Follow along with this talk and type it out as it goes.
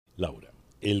Laura,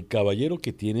 el caballero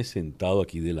que tienes sentado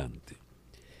aquí delante,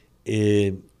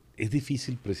 es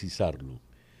difícil precisarlo,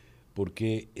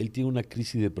 porque él tiene una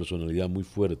crisis de personalidad muy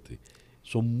fuerte.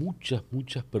 Son muchas,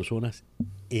 muchas personas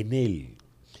en él.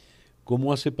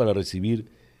 ¿Cómo hace para recibir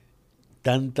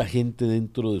tanta gente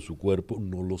dentro de su cuerpo?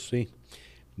 No lo sé.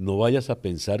 No vayas a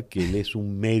pensar que él es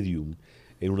un medium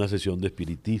en una sesión de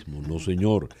espiritismo. No,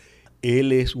 señor.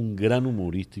 Él es un gran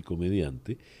humorista y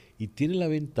comediante y tiene la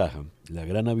ventaja, la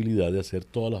gran habilidad de hacer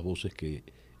todas las voces que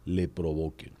le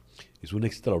provoquen. Es un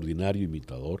extraordinario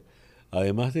imitador,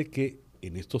 además de que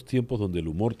en estos tiempos donde el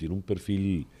humor tiene un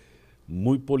perfil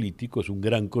muy político, es un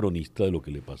gran cronista de lo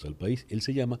que le pasa al país. Él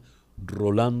se llama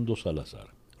Rolando Salazar.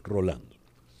 Rolando.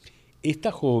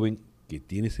 Esta joven que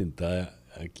tiene sentada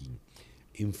aquí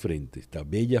enfrente, esta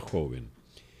bella joven,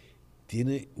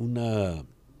 tiene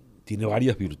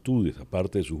varias virtudes,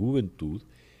 aparte de su juventud.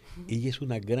 Ella es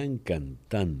una gran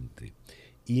cantante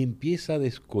y empieza a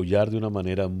descollar de una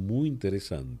manera muy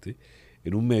interesante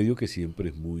en un medio que siempre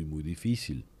es muy, muy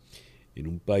difícil. En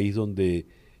un país donde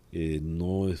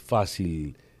no es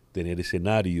fácil tener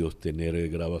escenarios, tener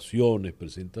grabaciones,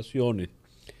 presentaciones,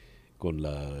 con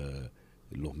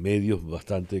los medios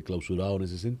bastante clausurados en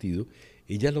ese sentido,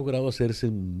 ella ha logrado hacerse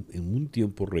en un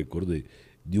tiempo récord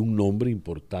de un nombre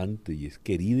importante y es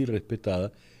querida y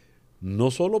respetada,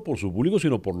 no solo por su público,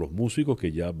 sino por los músicos,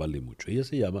 que ya vale mucho. Ella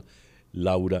se llama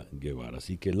Laura Guevara.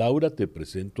 Así que, Laura, te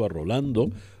presento a Rolando.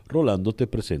 Rolando, te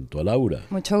presento a Laura.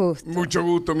 Mucho gusto. Mucho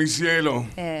gusto, mi cielo.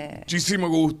 Muchísimo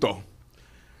gusto.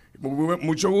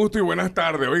 Mucho gusto y buenas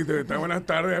tardes, ¿oíste? Buenas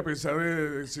tardes a pesar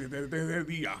desde el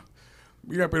día.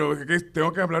 Mira, pero es que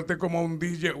tengo que hablarte como un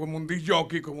DJ, como un disc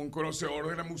jockey, como un conocedor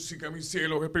de la música, mi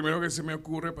cielo. Es el primero que se me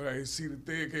ocurre para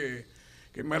decirte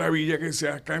que maravilla que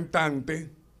seas cantante,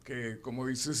 que, como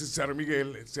dice César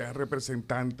Miguel, seas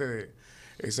representante de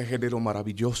ese género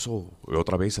maravilloso.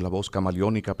 Otra vez la voz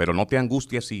camaleónica, pero no te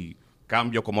angusties si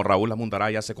cambio como Raúl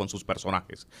Amundaray hace con sus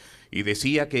personajes. Y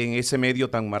decía que en ese medio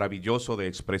tan maravilloso de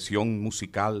expresión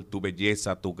musical, tu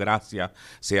belleza, tu gracia,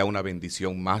 sea una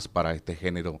bendición más para este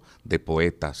género de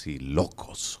poetas y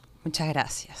locos. Muchas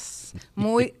gracias.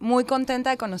 Muy, muy contenta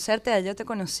de conocerte. Yo te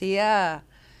conocía,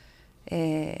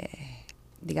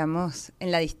 digamos,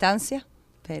 en la distancia,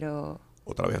 pero...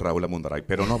 Otra vez Raúl Amundaray,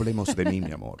 pero no hablemos de mí,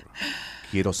 mi amor.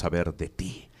 Quiero saber de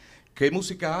ti. ¿Qué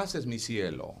música haces, mi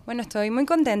cielo? Bueno, estoy muy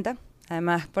contenta.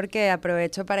 Además, porque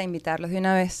aprovecho para invitarlos de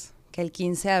una vez, que el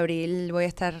 15 de abril voy a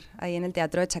estar ahí en el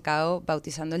Teatro de Chacao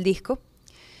bautizando el disco.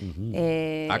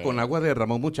 Con agua de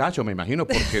Ramón Muchacho, me imagino,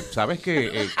 porque sabes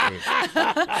que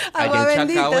Agua allá en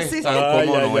bendita, Chacao sí,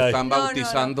 están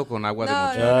bautizando con agua de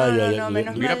muchacho.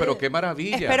 Menos Mira, mal. pero qué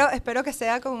maravilla. Espero que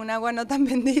sea con un agua no tan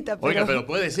bendita. Oiga, pero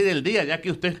puede decir el día, ya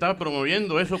que usted está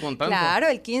promoviendo eso con tanto... Claro,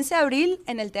 el 15 de abril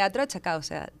en el Teatro de Chacao, o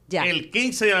sea, ya. El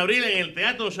 15 de abril en el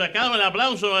Teatro Chacao, el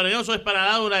aplauso maravilloso es para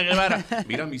Laura Guevara.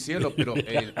 Mira, mi cielo, pero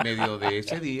en medio de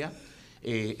ese día...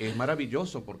 es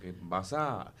maravilloso porque vas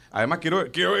a... Además,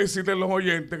 quiero decirle a los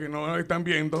oyentes que no nos están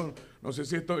viendo, no sé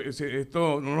si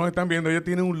esto no nos están viendo, ella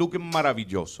tiene un look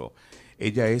maravilloso.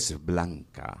 Ella es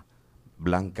blanca,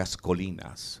 blancas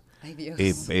colinas. Ay, Dios.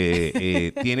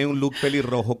 Tiene un look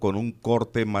pelirrojo con un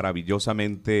corte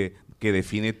maravillosamente que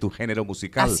define tu género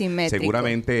musical. Asimétrico.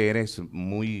 Seguramente eres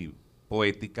muy...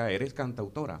 poética, eres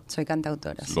cantautora. Soy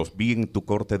cantautora. Sí. Los vi en tu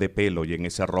corte de pelo y en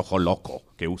ese rojo loco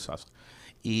que usas.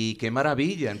 Y qué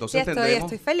maravilla. Entonces sí,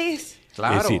 estoy feliz.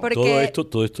 Claro. Sí, porque...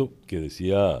 todo esto que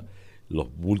decía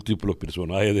los múltiples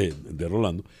personajes de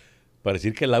Rolando, para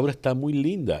decir que Laura está muy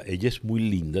linda. Ella es muy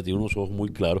linda, tiene unos ojos muy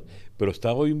claros, pero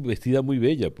está hoy vestida muy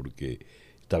bella porque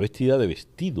está vestida de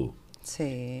vestido.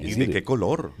 Sí. ¿Y de qué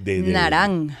color?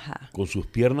 Naranja. Con sus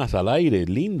piernas al aire,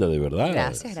 linda, de verdad.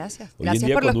 Gracias.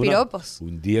 Gracias por los piropos.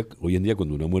 Hoy en día,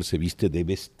 cuando una mujer se viste de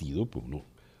vestido, pues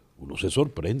uno se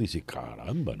sorprende y dice,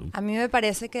 caramba, ¿no? A mí me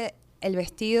parece que el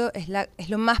vestido es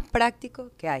lo más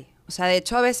práctico que hay. O sea, de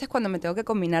hecho, a veces cuando me tengo que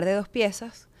combinar de dos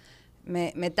piezas,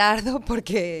 me tardo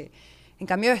porque, en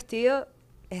cambio, vestido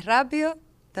es rápido,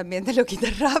 también te lo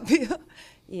quitas rápido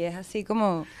y es así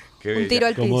como un tiro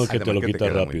al piso. ¿Cómo que te lo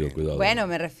quitas rápido? Cuidado. Bueno,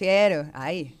 me refiero,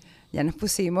 ya nos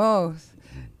pusimos...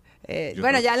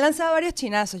 ya han lanzado varios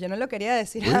chinazos, yo no lo quería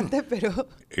decir antes, pero...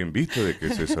 En vista de que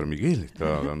César Miguel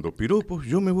está dando piropos,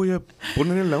 yo me voy a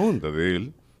poner en la onda de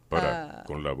él para,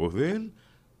 con la voz de él,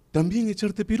 también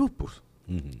echarte piropos.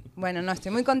 Bueno, no,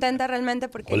 estoy muy contenta realmente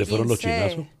porque... ¿Cuáles fueron los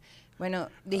chinazos? Bueno,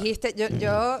 dijiste,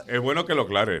 yo... Es bueno que lo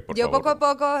aclares, por favor. Yo poco a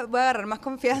poco voy a agarrar más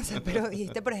confianza, pero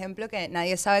dijiste, por ejemplo, que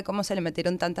nadie sabe cómo se le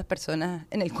metieron tantas personas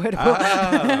en el cuerpo. O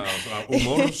sea,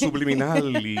 humor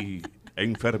subliminal y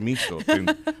enfermizo.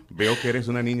 Veo que eres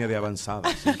una niña de avanzada.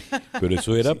 ¿Sí? Pero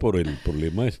eso era por el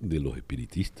problema de los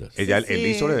espiritistas.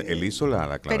 Él hizo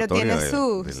la aclaratoria.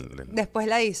 Pero tiene después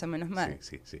la hizo, menos mal.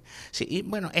 Sí. Sí, y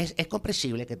bueno, es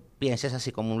comprensible que pienses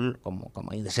así como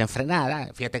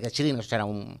desenfrenada. Fíjate que Chirinos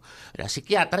era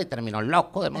psiquiatra y terminó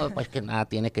loco, de modo pues que nada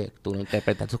tiene que tú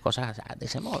interpretar tus cosas de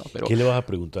ese modo. Pero, ¿qué le vas a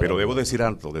preguntar? Pero debo decir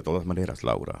algo, de todas maneras,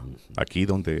 Laura. Aquí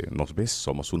donde nos ves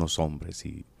somos unos hombres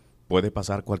y puede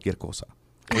pasar cualquier cosa.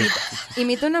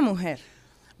 Imita una mujer.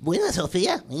 bueno,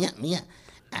 Sofía, mira.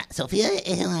 Sofía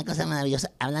es una cosa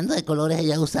maravillosa. Hablando de colores,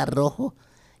 ella usa rojo,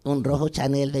 un rojo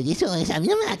Chanel bellísimo. A mí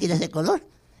no me va a quitar ese color.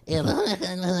 El rojo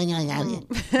no es dueño de nadie.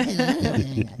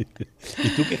 ¿Y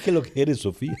tú qué es lo que eres,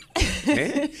 Sofía?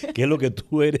 ¿Qué es lo que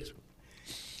tú eres?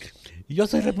 Yo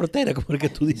soy reportera, como el que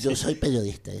tú dices. Yo soy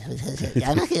periodista.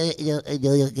 Además que yo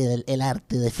digo que el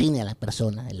arte define a la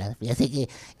persona. Fíjate que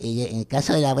en el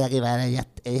caso de Laura Guevara, ella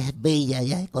es bella,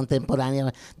 ella es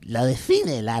contemporánea, la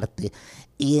define el arte.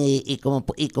 Y como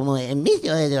en mí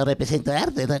yo represento el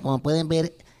arte, entonces, como pueden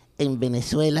ver en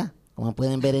Venezuela, como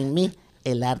pueden ver en mí,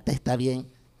 el arte está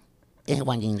bien. Es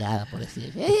guanguingada, por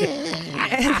decir.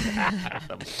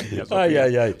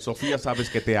 Ay. Sofía, sabes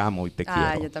que te amo y te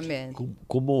quiero. Yo también.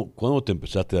 ¿Cuándo te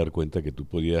empezaste a dar cuenta que tú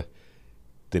podías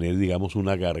tener, digamos,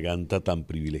 una garganta tan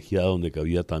privilegiada donde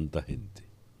cabía tanta gente?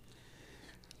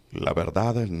 La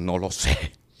verdad, no lo sé.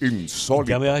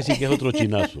 Insólito. Ya me vas a decir que es otro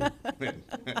chinazo.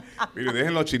 Mire,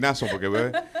 dejen los chinazos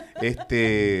porque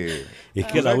es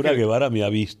que Laura Guevara me ha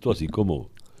visto así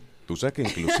como... Tú sabes que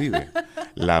inclusive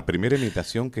la primera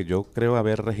imitación que yo creo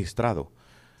haber registrado,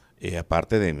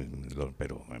 aparte de,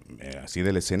 así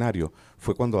del escenario,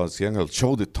 fue cuando hacían el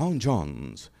show de Tom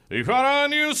Jones. Y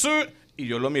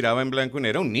yo lo miraba en blanco y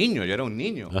negro, yo era un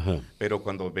niño. Ajá. Pero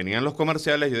cuando venían los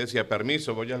comerciales yo decía,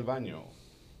 permiso, voy al baño.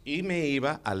 Y me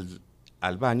iba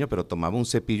al baño, pero tomaba un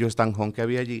cepillo estanjón que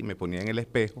había allí, me ponía en el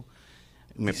espejo.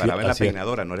 Me paraba en la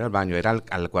peinadora, no era al baño, era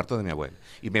al cuarto de mi abuela.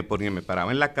 Y me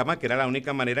paraba en la cama, que era la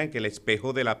única manera en que el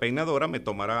espejo de la peinadora me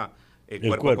tomara el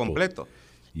cuerpo completo.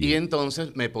 Y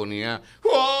entonces me ponía...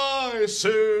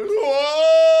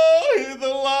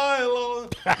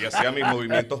 Y hacía mis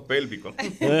movimientos pélvicos.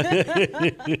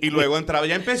 Y luego entraba,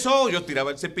 ya empezó, yo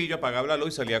tiraba el cepillo, apagaba la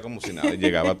luz y salía como si nada.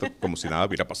 Llegaba como si nada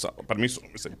hubiera pasado. Permiso,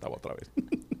 me sentaba otra vez.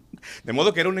 De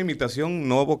modo que era una imitación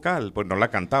no vocal, pues no la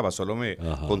cantaba, solo me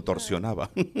contorsionaba.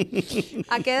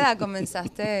 ¿A qué edad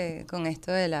comenzaste con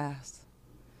esto de las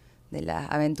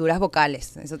aventuras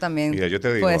vocales? Eso también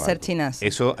puede ser chinazo.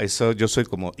 Eso yo soy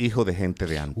como hijo de gente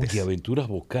de antes. Uy, aventuras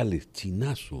vocales,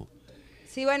 chinazo.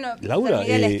 Sí, bueno, Laura,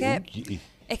 Miguel,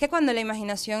 es que cuando la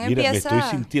imaginación empieza... Me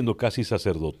estoy sintiendo casi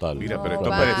sacerdotal. Mira, pero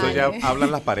esto ya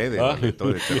hablan las paredes. ¿Vale? Te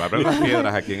hablan las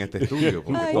piedras aquí en este estudio.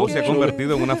 Porque todo se ha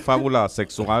convertido en una fábula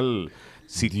sexual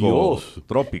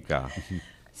psicotrópica.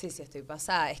 Sí, estoy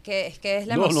pasada. Es que es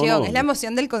la emoción. Es la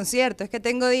emoción del concierto. Es que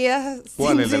tengo días sin dormir.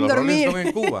 ¿Cuál? ¿El de los Rolling Stones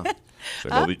en Cuba?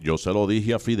 Yo se lo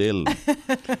dije a Fidel.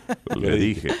 Le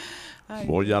dije,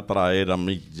 voy a traer a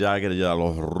Mick Jagger y a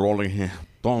los Rolling Stones.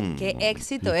 Qué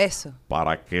éxito eso.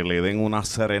 Para que le den una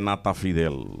serenata a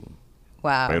Fidel.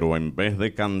 Wow. Pero en vez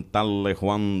de cantarle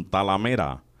Juan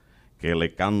Talamera, que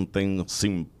le canten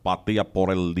Simpatía por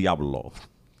el Diablo.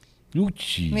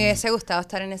 Uchi. Me hubiese gustado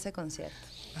estar en ese concierto.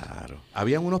 Claro.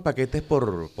 Habían unos paquetes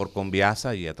por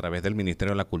Conviasa y a través del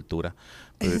Ministerio de la Cultura.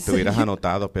 Te hubieras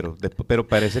anotado, pero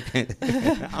parece que...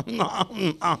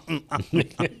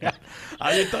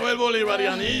 Ahí estaba el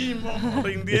bolivarianismo,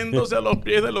 rindiéndose a los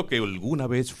pies de lo que alguna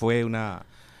vez fue una...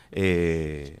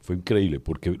 Fue increíble,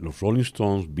 porque los Rolling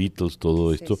Stones, Beatles,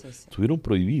 todo esto, estuvieron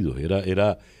prohibidos.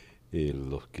 Era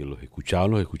los que los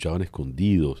escuchaban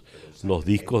escondidos. Los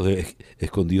discos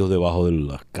escondidos debajo de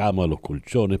las camas, los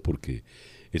colchones, porque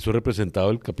eso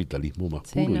representaba el capitalismo más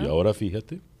puro. ¿No? Y ahora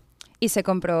fíjate. Y se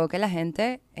comprobó que la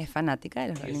gente es fanática de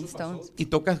los Rolling Stones. ¿Y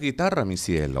tocas guitarra, mi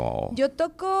cielo? Yo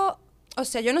toco, o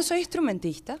sea, yo no soy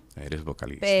instrumentista. Eres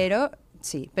vocalista.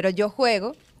 Pero yo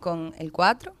juego con el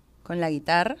cuatro, con la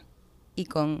guitarra y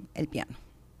con el piano.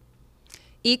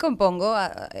 Y compongo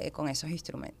con esos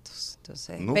instrumentos.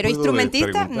 Entonces, pero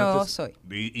instrumentista no soy.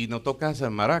 ¿Y no tocas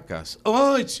maracas?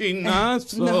 ¡Ay,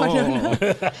 chinazo! No.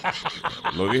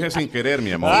 Lo dije sin querer, mi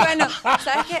amor. Y bueno,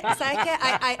 ¿sabes qué?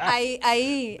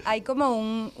 Hay como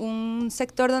un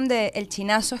sector donde el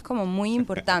chinazo es como muy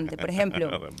importante. Por ejemplo,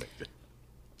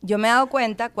 yo me he dado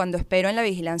cuenta cuando espero en la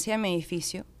vigilancia de mi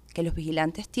edificio que los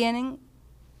vigilantes tienen,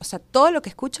 o sea, todo lo que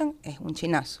escuchan es un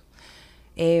chinazo.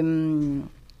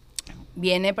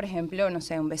 Viene, por ejemplo, no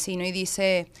sé, un vecino y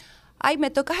dice, ay,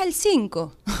 ¿me tocas el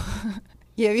 5?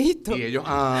 Y he visto. Y ellos,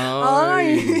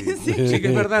 ¡ay! Sí. Sí, que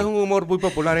es verdad, es un humor muy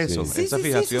popular eso, Sí, esa sí,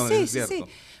 fijación, sí, es sí, cierto.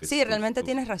 Sí, realmente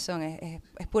tienes razón,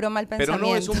 es puro mal Pero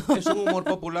no, pensamiento. es un humor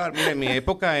popular. Mire, en mi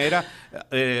época era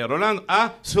Rolando,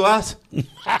 suaz. No,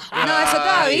 eso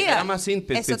todavía. Era más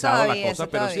sintetizado la cosa,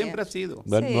 pero siempre ha sido.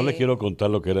 No, Sí. no les quiero contar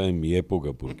lo que era en mi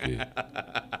época, porque...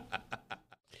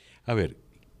 A ver,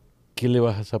 ¿qué le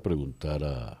vas a preguntar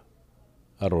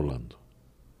a Rolando?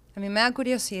 A mí me da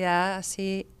curiosidad,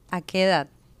 así, ¿a qué edad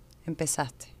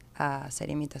empezaste a hacer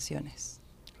imitaciones?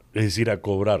 Es decir, a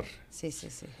cobrar. Sí, sí,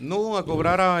 sí. No, a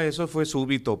cobrar a eso fue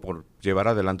súbito por llevar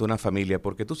adelante una familia,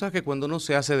 porque tú sabes que cuando uno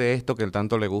se hace de esto que el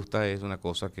tanto le gusta es una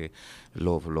cosa que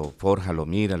lo forja, lo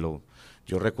mira.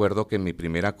 Yo recuerdo que mi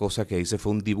primera cosa que hice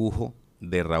fue un dibujo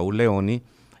de Raúl Leoni,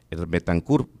 el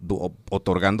Betancourt,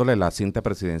 otorgándole la cinta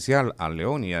presidencial a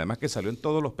Leoni, y además que salió en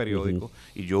todos los periódicos,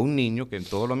 y yo un niño que en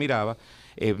todo lo miraba,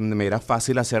 me era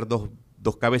fácil hacer dos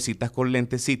cabecitas con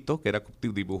lentecitos, que era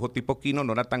dibujo tipo Kino,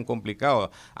 no era tan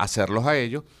complicado hacerlos a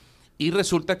ellos, y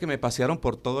resulta que me pasearon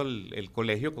por todo el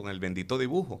colegio con el bendito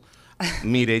dibujo.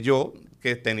 Miré yo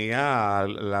que tenía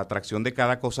la atracción de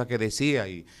cada cosa que decía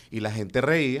y la gente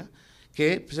reía,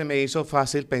 que se me hizo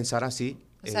fácil pensar así.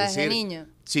 O sea, desde niño.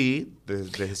 Sí,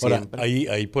 desde Ahora, siempre.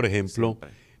 ahí, por ejemplo,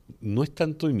 Siempre. no es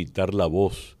tanto imitar la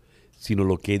voz, sino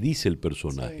lo que dice el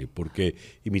personaje, Sí. porque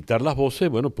imitar las voces,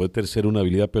 bueno, puede ser una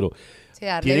habilidad, pero Sí,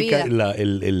 darle tiene que, vida.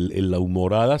 la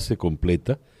humorada se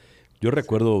completa. Yo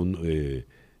recuerdo,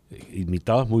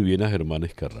 imitabas muy bien a Germán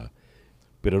Escarrá,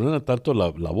 pero no era tanto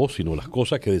la voz, sino las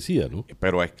cosas que decía, ¿no?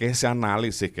 Pero es que ese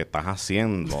análisis que estás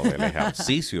haciendo del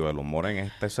ejercicio del humor en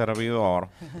este servidor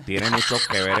tiene mucho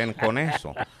que ver con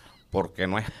eso. Porque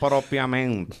no es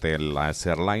propiamente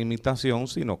hacer la imitación,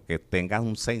 sino que tenga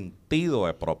un sentido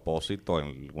de propósito, en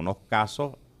algunos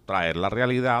casos traer la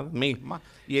realidad misma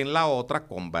y en la otra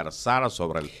conversar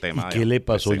sobre el tema. ¿Y qué le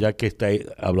pasó ya que está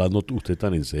hablando usted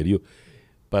tan en serio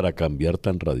para cambiar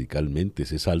tan radicalmente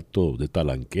ese salto de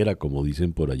talanquera, como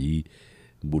dicen por allí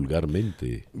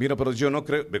vulgarmente? Mira, pero yo no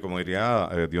creo, como diría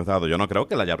Diosdado, yo no creo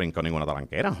que le haya brincado ninguna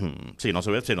talanquera. Si no se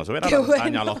hubiera Qué bueno.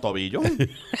 dañado los tobillos.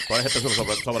 ¿Cuál es el peso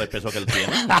sobre el peso que él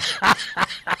tiene?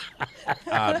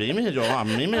 A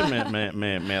mí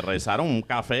me rezaron un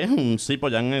café, un cipo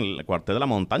allá en el cuartel de la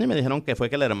montaña y me dijeron que fue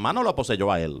que el hermano lo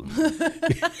poseyó a él.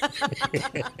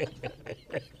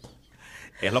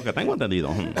 Es lo que tengo entendido.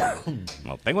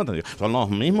 No tengo entendido. Son los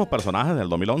mismos personajes del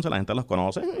 2011, la gente los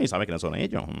conoce y sabe quiénes son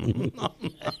ellos.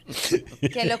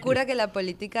 Qué locura que la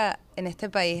política en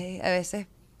este país a veces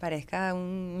parezca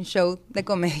un show de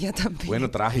comedia también.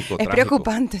 Bueno, trágico. Es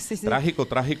preocupante, sí, sí.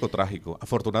 Trágico.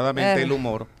 Afortunadamente el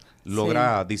humor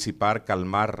logra disipar,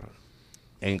 calmar,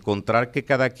 encontrar que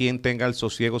cada quien tenga el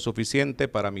sosiego suficiente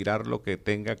para mirar lo que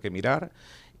tenga que mirar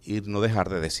y no dejar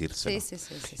de decírselo. Sí.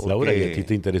 Laura, ¿y a ti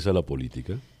te interesa la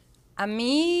política? A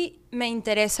mí me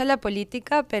interesa la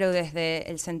política, pero desde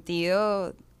el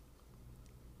sentido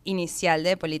inicial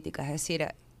de política, es decir,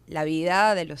 la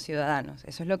vida de los ciudadanos.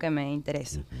 Eso es lo que me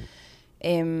interesa.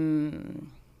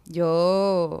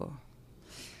 Yo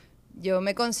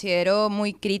me considero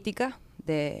muy crítica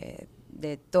de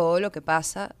todo lo que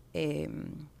pasa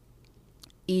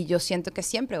y yo siento que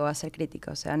siempre voy a ser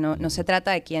crítica. O sea, no se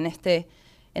trata de quién esté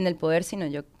en el poder, sino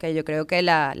yo creo que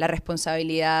la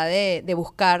responsabilidad de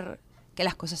buscar que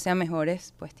las cosas sean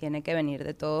mejores, pues tiene que venir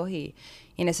de todos y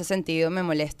en ese sentido me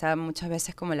molesta muchas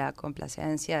veces como la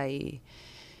complacencia y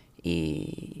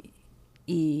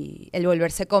el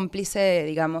volverse cómplice,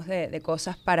 digamos, de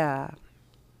cosas para...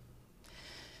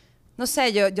 No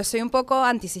sé, yo soy un poco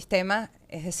antisistema,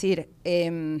 es decir,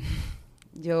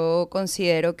 yo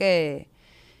considero que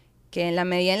en la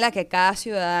medida en la que cada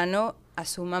ciudadano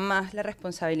asuma más la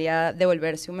responsabilidad de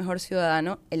volverse un mejor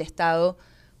ciudadano, el Estado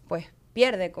pues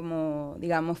pierde como,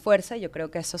 digamos, fuerza. Yo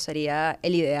creo que eso sería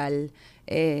el ideal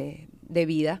de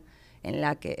vida, en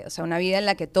la que, o sea, una vida en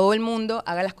la que todo el mundo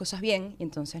haga las cosas bien y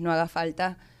entonces no haga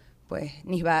falta pues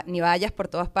ni vayas por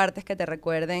todas partes que te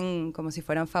recuerden como si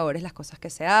fueran favores las cosas que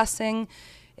se hacen,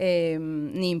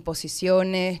 ni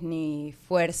imposiciones, ni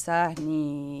fuerzas,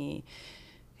 ni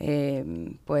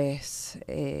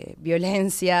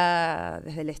violencia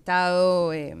desde el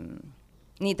Estado,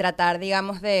 ni tratar,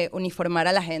 digamos, de uniformar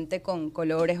a la gente con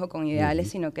colores o con ideales,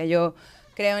 sino que yo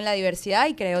creo en la diversidad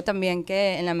y creo también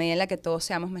que en la medida en la que todos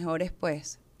seamos mejores,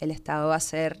 pues el Estado va a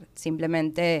ser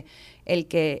simplemente el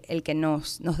que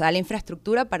nos da la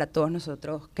infraestructura para todos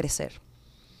nosotros crecer.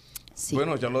 Sí.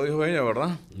 Bueno, ya lo dijo ella,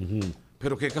 ¿verdad?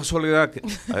 Pero qué casualidad.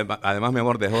 Además, mi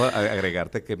amor, dejo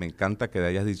agregarte que me encanta que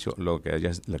hayas dicho lo que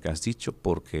has dicho,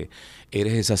 porque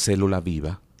eres esa célula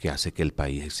viva que hace que el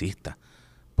país exista.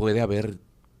 Puede haber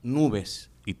nubes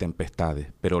y tempestades,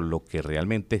 pero lo que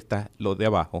realmente está, lo de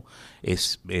abajo,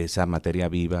 es esa materia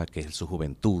viva que es su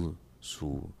juventud,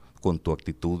 con tu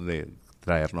actitud de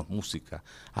traernos música,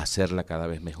 hacerla cada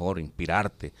vez mejor,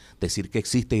 inspirarte, decir que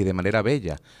existe y de manera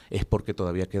bella, es porque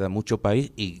todavía queda mucho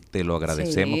país y te lo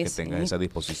agradecemos que tengas esa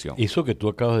disposición. Eso que tú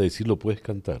acabas de decir lo puedes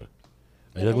cantar.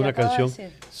 ¿Hay alguna canción?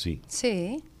 Sí.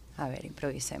 Sí. A ver,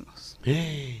 improvisemos.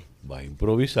 Va a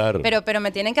improvisar. Pero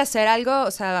me tienen que hacer algo,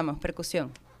 o sea, vamos,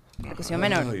 percusión. Percusión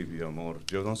menor. Ay, mi amor,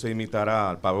 yo no sé imitar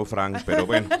al Pavo Frank, pero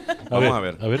bueno, A vamos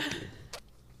ver.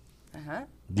 Ajá.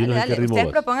 Dinos Dale, en qué ritmo ustedes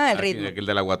vas. propongan el Aquí, ritmo. el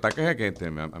de la guataca es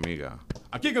aquel, amiga.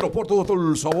 Aquí en Aeropuerto todo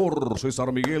el sabor,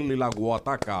 César Miguel y la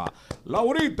guataca.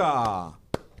 Laurita,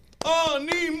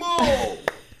 ¡ánimo!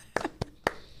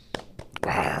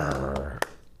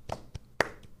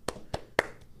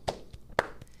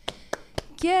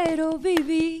 Quiero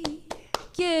vivir,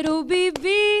 quiero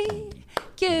vivir,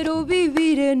 quiero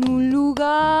vivir en un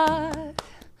lugar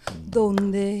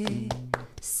donde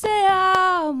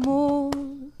seamos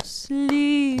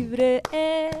libres.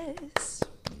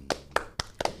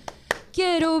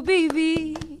 Quiero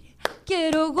vivir,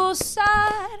 quiero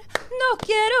gozar, no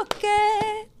quiero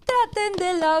que traten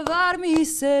de lavar mi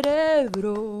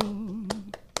cerebro.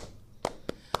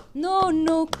 No,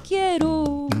 no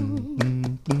quiero.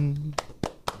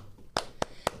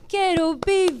 Quiero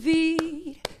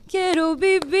vivir, quiero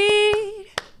vivir.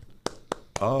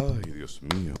 Ay, Dios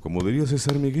mío, como diría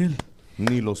César Miguel,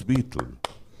 ni los Beatles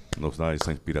nos da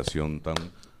esa inspiración tan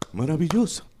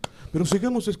maravillosa. Pero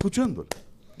sigamos escuchándola.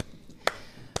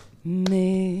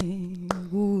 Me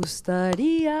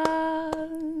gustaría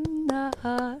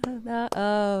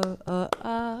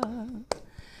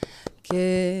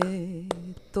que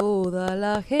toda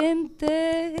la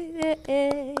gente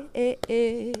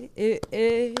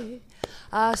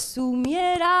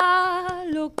asumiera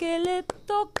lo que le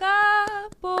toca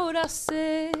por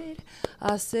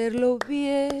hacerlo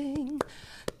bien.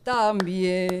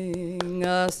 También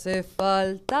hace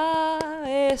falta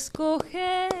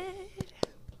escoger.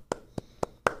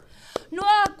 No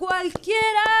a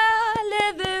cualquiera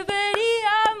le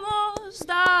deberíamos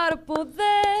dar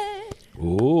poder.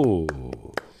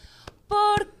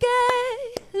 Porque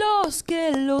los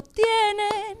que lo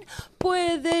tienen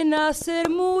pueden hacer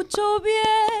mucho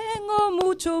bien o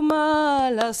mucho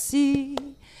mal, así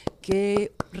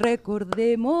que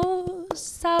recordemos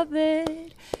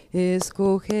saber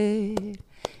escoger,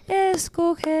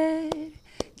 escoger.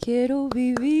 Quiero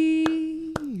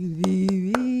vivir,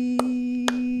 vivir.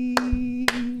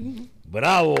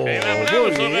 ¡Bravo! Un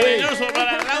aplauso cariñoso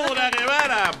para Laura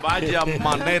Guevara. Vaya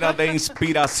manera de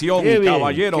inspiración, Qué bien,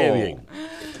 caballero. qué bien.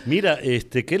 Mira,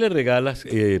 ¿qué le regalas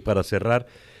para cerrar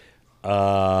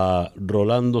a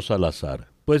Rolando Salazar?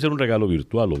 Puede ser un regalo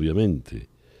virtual, obviamente.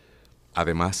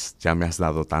 Además, ya me has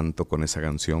dado tanto con esa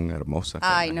canción hermosa.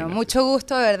 Ay, no, imagínate. mucho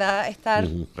gusto, de verdad, estar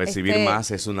Recibir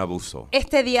más es un abuso.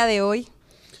 este día de hoy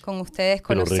con ustedes,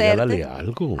 Pero conocerte. regálale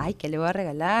algo. Ay, ¿qué le voy a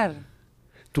regalar?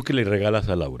 ¿Tú qué le regalas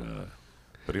a Laura?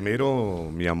 Primero,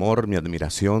 mi amor, mi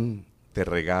admiración, te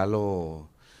regalo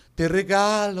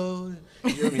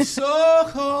yo mis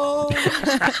ojos.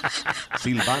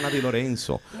 Silvana Di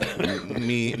Lorenzo,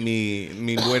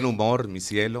 mi buen humor, mi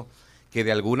cielo, que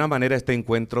de alguna manera este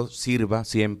encuentro sirva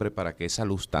siempre para que esa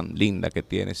luz tan linda que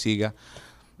tienes siga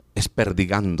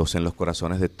desperdigándose en los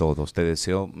corazones de todos. Te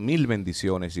deseo 1000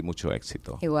 bendiciones y mucho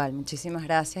éxito. Igual, muchísimas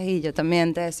gracias y yo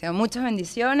también te deseo muchas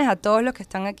bendiciones a todos los que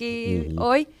están aquí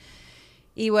hoy.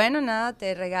 Y bueno, nada,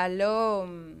 te regalo...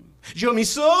 Yo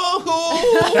mis ojos.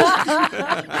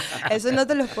 Eso no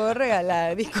te los puedo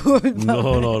regalar, disculpa.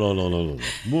 No.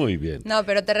 Muy bien. No,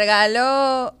 pero te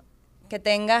regalo que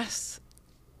tengas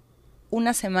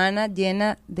una semana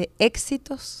llena de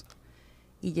éxitos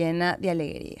y llena de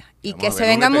alegría. Y Vamos que a se ver,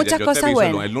 vengan yo te muchas aviso cosas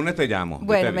buenas. El lunes te llamo. yo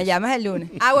Bueno, te me aviso. llamas el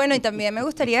lunes. Ah, bueno, y también me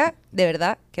gustaría, de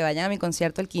verdad, que vayan a mi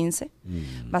concierto el 15.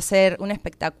 Va a ser un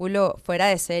espectáculo fuera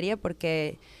de serie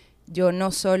porque yo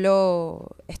no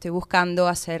solo estoy buscando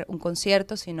hacer un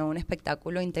concierto, sino un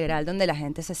espectáculo integral donde la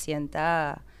gente se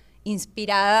sienta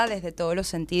inspirada desde todos los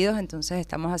sentidos. Entonces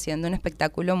estamos haciendo un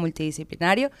espectáculo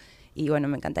multidisciplinario y bueno,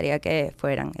 me encantaría que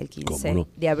fueran el 15 no?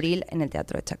 de abril en el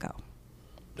Teatro de Chacao.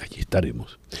 Aquí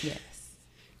estaremos. Yes.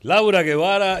 Laura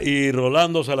Guevara y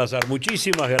Rolando Salazar,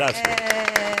 muchísimas gracias.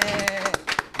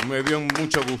 Me dio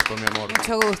mucho gusto, mi amor.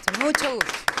 Mucho gusto, mucho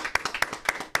gusto.